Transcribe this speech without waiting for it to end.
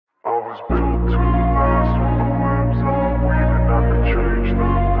was built to last. With the webs I'm weaving, I could change the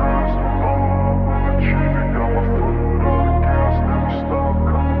past. With all I'm achieving, got my foot on the gas. Never stop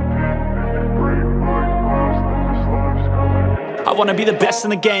competing. If you break like glass, then this life's gonna end. I wanna be the best in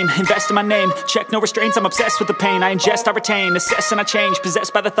the game, invest in my name. Check no restraints, I'm obsessed with the pain. I ingest, I retain, assess and I change.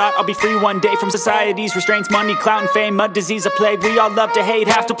 Possessed by the thought I'll be free one day from society's restraints. Money, clout and fame, mud, disease, a plague. We all love to hate,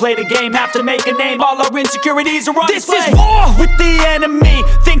 have to play the game, have to make a name. All our insecurities are on display. This is war with the enemy,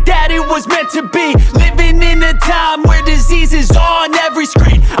 think that it was meant to be. Living in a time where disease is on every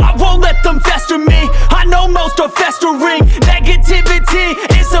screen. I won't let them fester me, I know most are festering. Negativity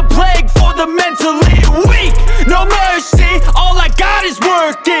is a plague for the mentally weak. No mercy, all I got is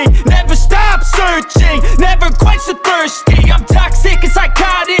working. Never stop searching, never quench the thirsty. I'm toxic and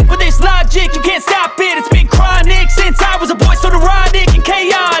psychotic, with this logic you can't stop it. It's been chronic since I was a boy, so neurotic and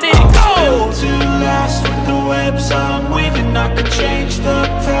chaotic. Built to last. With the webs I'm weaving, I could change the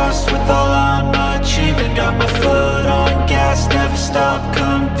past. With all I'm achieving, got my foot on gas. Never stop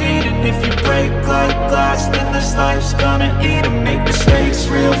competing. If you break like glass, then this life's gonna eat 'em. Make mistakes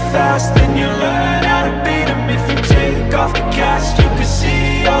real fast, then you learn how to beat 'em. If you take off the cast, you can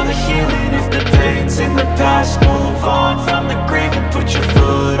see all the healing. If the pain's in the past, move on from the grave and put your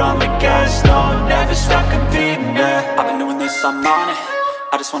foot on the gas. No, never stop competing, yeah. I've been doing this, I'm on it.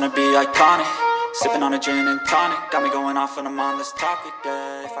 I just wanna be iconic. Sipping on a gin and tonic, got me going off when I'm on this topic,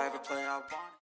 yeah. If I ever play, I want it.